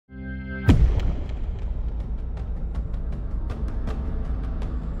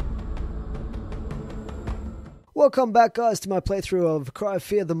Welcome back, guys, to my playthrough of Cry of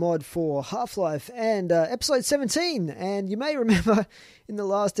Fear the mod for Half-Life and episode 17. And you may remember in the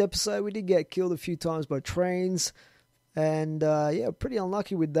last episode we did get killed a few times by trains, and yeah, pretty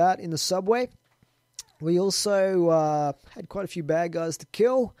unlucky with that in the subway. We also had quite a few bad guys to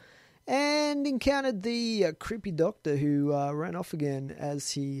kill and encountered the creepy doctor who ran off again, as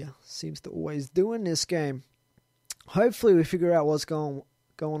he seems to always do in this game. Hopefully we figure out what's going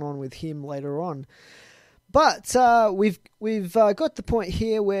on with him later on. But we've got the point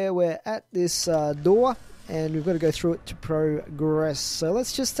here where we're at this door, and we've got to go through it to progress. So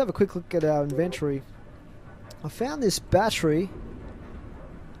let's just have a quick look at our inventory. I found this battery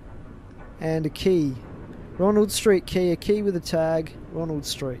and a key. Ronald Street key, a key with a tag, Ronald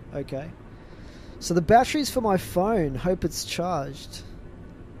Street. Okay. So the battery's for my phone. Hope it's charged.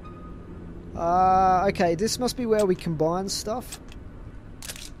 Okay, this must be where we combine stuff.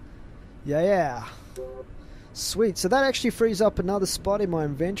 Yeah. Sweet, so that actually frees up another spot in my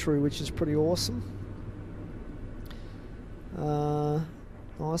inventory, which is pretty awesome.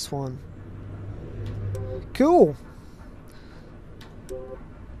 Nice one. Cool.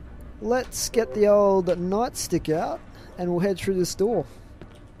 Let's get the old nightstick out and we'll head through this door.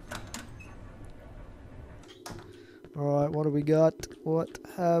 Alright, what have we got? What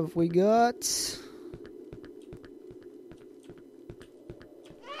have we got?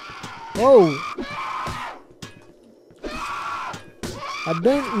 Oh! I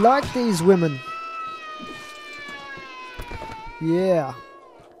don't like these women. Yeah.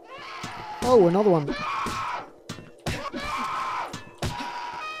 Oh, another one.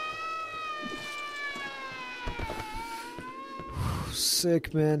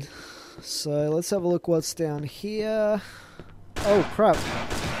 Sick, man. So let's have a look what's down here. Oh, crap.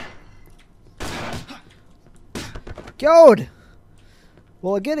 God!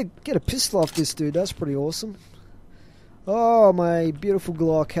 Well, I get a pistol off this dude. That's pretty awesome. Oh, my beautiful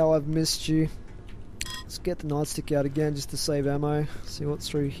Glock, how I've missed you. Let's get the nightstick out again just to save ammo. See what's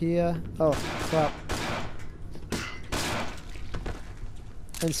through here. Oh, crap.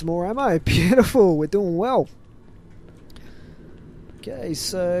 And some more ammo. Beautiful, we're doing well. Okay,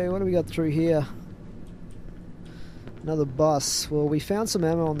 so what do we got through here? Another bus. Well, we found some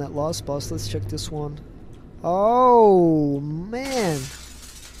ammo on that last bus. Let's check this one. Oh, man.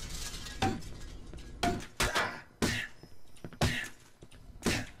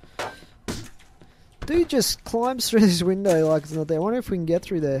 Dude just climbs through this window like it's not there. I wonder if we can get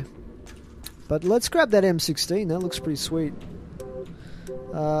through there. But let's grab that M16. That looks pretty sweet.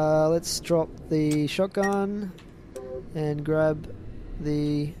 Let's drop the shotgun and grab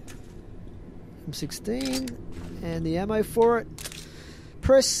the M16 and the ammo for it.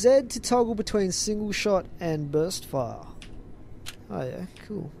 Press Z to toggle between single shot and burst fire. Oh yeah,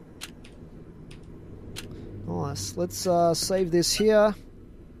 cool. Nice. Let's save this here.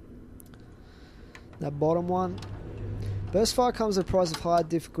 That bottom one. Burst fire comes at a price of high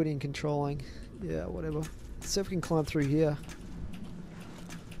difficulty in controlling. Yeah, whatever. Let's see if we can climb through here.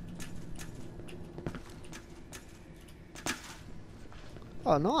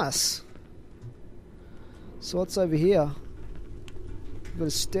 Oh, nice. So what's over here? We've got a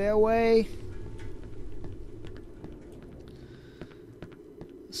stairway.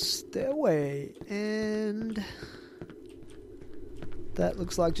 Stairway. And that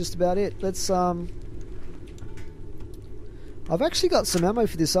looks like just about it. Let's I've actually got some ammo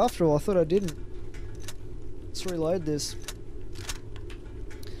for this after all. I thought I didn't. Let's reload this.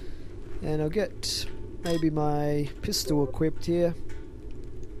 And I'll get maybe my pistol equipped here.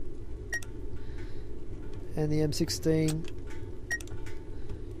 And the M16.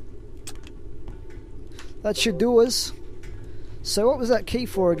 That should do us. So what was that key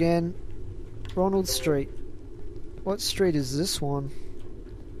for again? Ronald Street. What street is this one?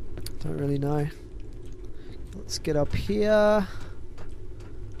 Don't really know. Let's get up here.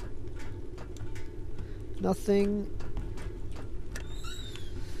 Nothing.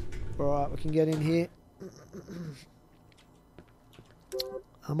 Alright, we can get in here.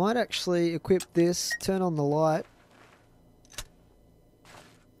 I might actually equip this, turn on the light,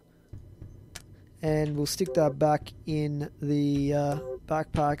 and we'll stick that back in the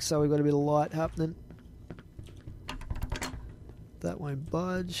backpack so we've got a bit of light happening. That won't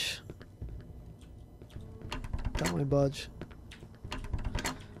budge. That won't budge.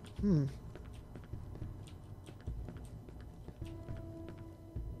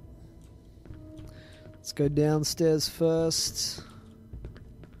 Let's go downstairs first.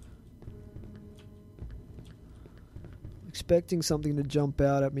 Expecting something to jump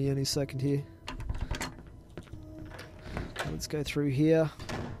out at me any second here. Let's go through here.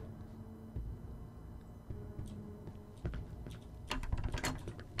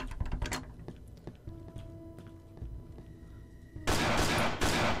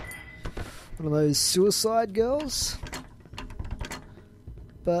 One of those suicide girls.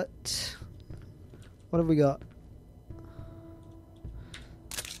 But what have we got?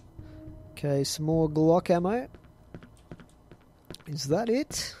 Okay, some more Glock ammo. Is that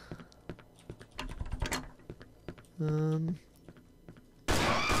it?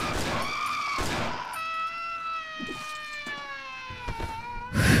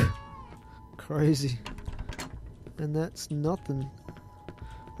 Crazy. And that's nothing.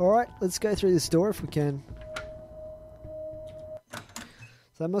 Alright, let's go through this door if we can.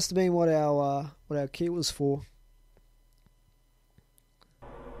 So that must have been what our key was for.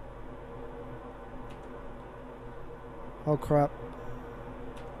 Oh crap.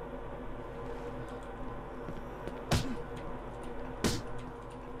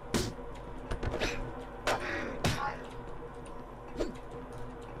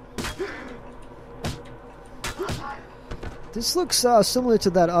 This looks similar to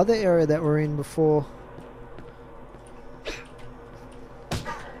that other area that we're in before.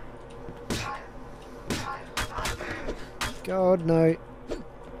 God, no.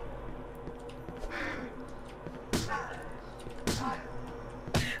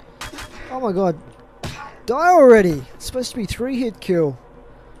 Oh my god. Die already! It's supposed to be 3-hit kill.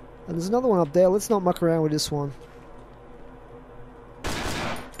 And there's another one up there. Let's not muck around with this one.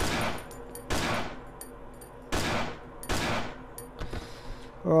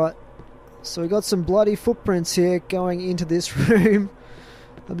 Alright, so we got some bloody footprints here going into this room.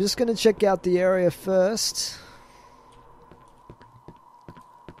 I'm just going to check out the area first.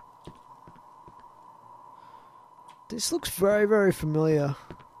 This looks very, very familiar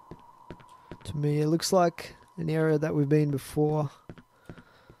to me. It looks like an area that we've been before.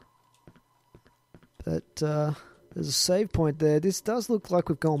 But there's a save point there. This does look like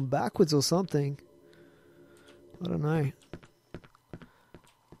we've gone backwards or something. I don't know.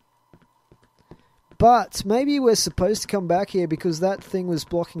 But maybe we're supposed to come back here because that thing was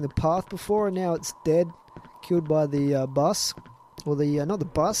blocking the path before and now it's dead. Killed by the bus. Or the, not the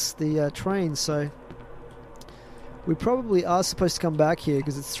bus, the train. So we probably are supposed to come back here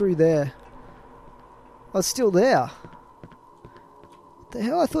because it's through there. Oh, it's still there. What the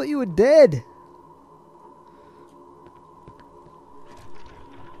hell? I thought you were dead.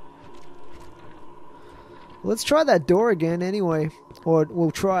 Let's try that door again anyway. Or we'll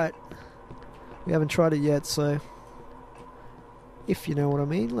try it. We haven't tried it yet, so if you know what I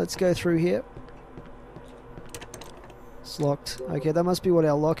mean. Let's go through here. It's locked. Okay, that must be what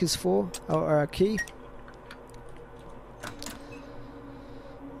our lock is for, or our key.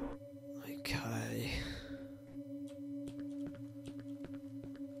 Okay.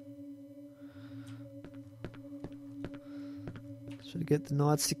 Should get the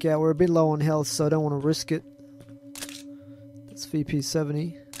nightstick out. We're a bit low on health, so I don't want to risk it. That's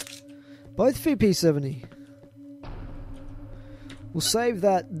VP70. Both VP70. We'll save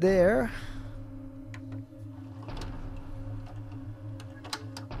that there.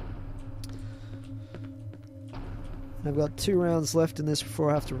 And I've got 2 rounds left in this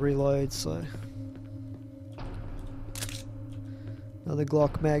before I have to reload, so. Another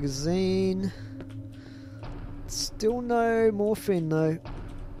Glock magazine. Still no morphine though.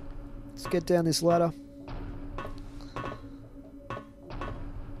 Let's get down this ladder.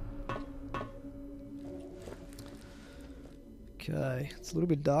 Okay, it's a little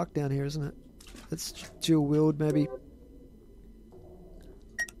bit dark down here, isn't it? Let's dual wield maybe.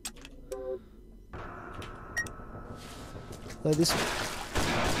 Though this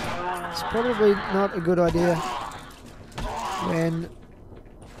it's probably not a good idea when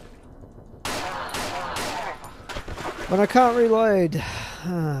I can't reload.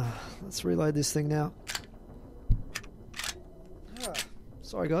 Let's reload this thing now.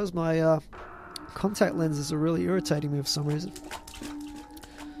 Sorry guys, my contact lenses are really irritating me for some reason.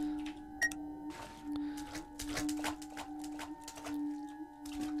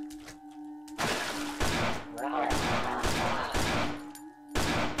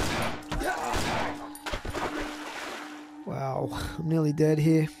 Wow, I'm nearly dead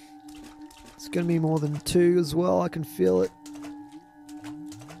here. It's going to be more than 2 as well, I can feel it.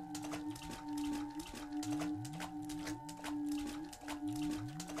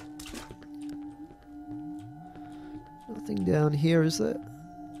 Nothing down here, is there?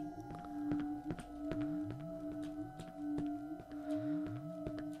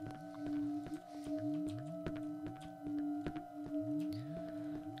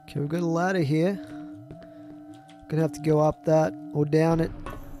 Okay, we've got a ladder here. Gonna have to go up that or down it.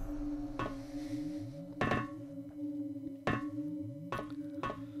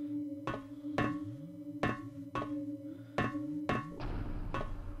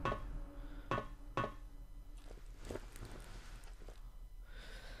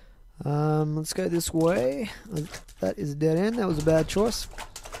 Let's go this way. That is a dead end. That was a bad choice.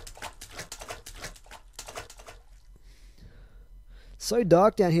 So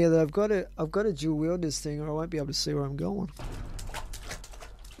dark down here that I've got to dual wield this thing, or I won't be able to see where I'm going.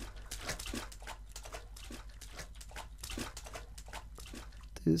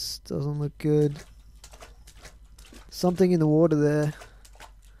 This doesn't look good. Something in the water there.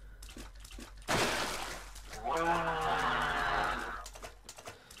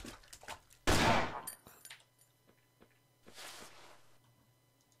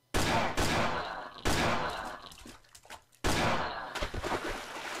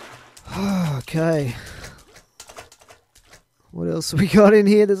 Okay. What else have we got in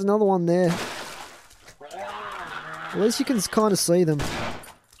here? There's another one there. At least you can kind of see them.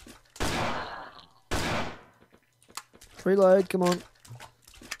 Reload, come on.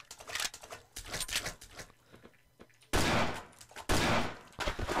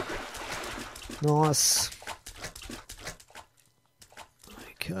 Nice.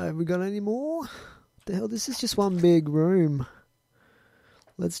 Okay, have we got any more? What the hell, this is just one big room.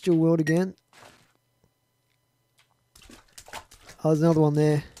 Let's dual wield again. Oh, there's another one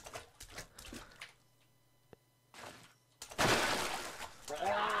there.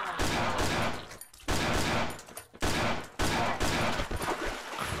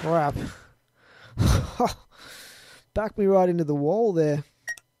 Crap. Backed me right into the wall there.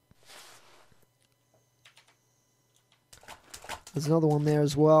 There's another one there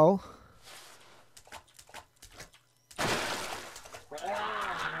as well.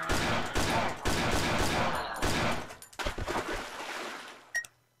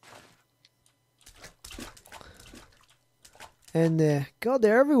 And there. God,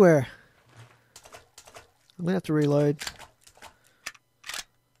 they're everywhere. I'm going to have to reload.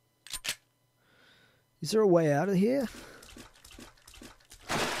 Is there a way out of here?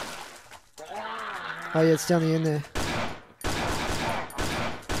 Oh yeah, it's down the end there.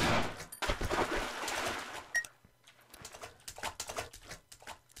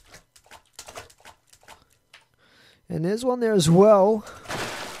 And there's one there as well.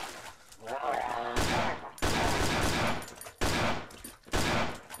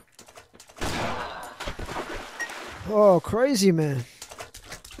 Oh, crazy, man.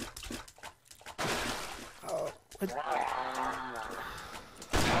 Oh,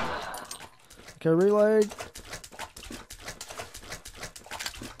 okay, reload.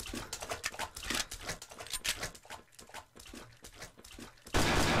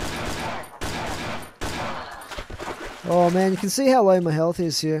 Oh, man, you can see how low my health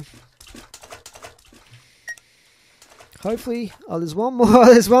is here. Hopefully... Oh, there's one more.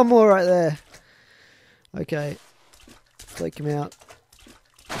 There's one more right there. Okay. Take him out.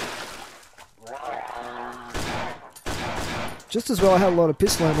 Just as well I had a lot of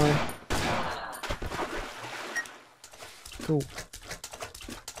pistol ammo. Cool.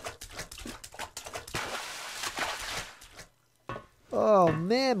 Oh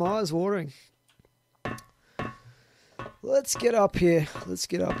man, my eyes watering. Let's get up here. Let's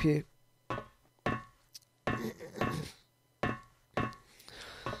get up here.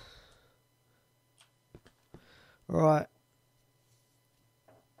 Alright.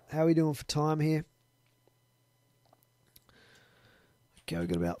 How are we doing for time here? Okay, we've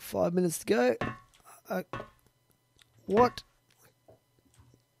got about 5 minutes to go. What?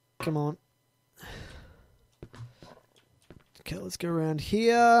 Come on. Okay, let's go around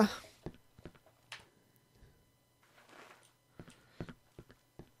here.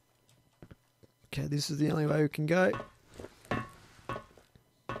 Okay, this is the only way we can go.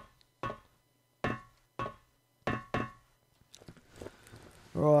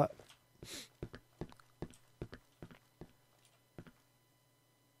 Right.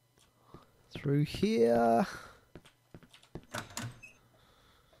 Through here.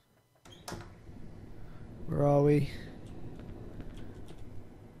 Where are we?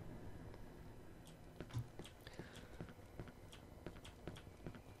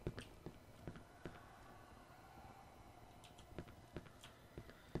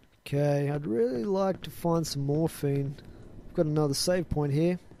 Okay, I'd really like to find some morphine. I've got another save point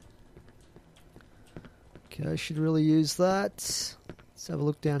here. Okay, I should really use that. Let's have a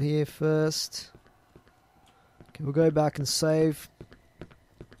look down here first. Okay, we'll go back and save.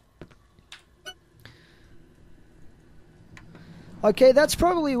 Okay, that's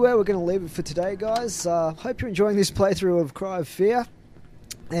probably where we're going to leave it for today, guys. Hope you're enjoying this playthrough of Cry of Fear.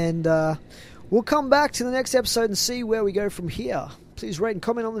 And we'll come back to the next episode and see where we go from here. Please rate and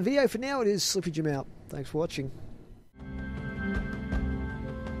comment on the video. For now, it is S1ippery Jim out. Thanks for watching.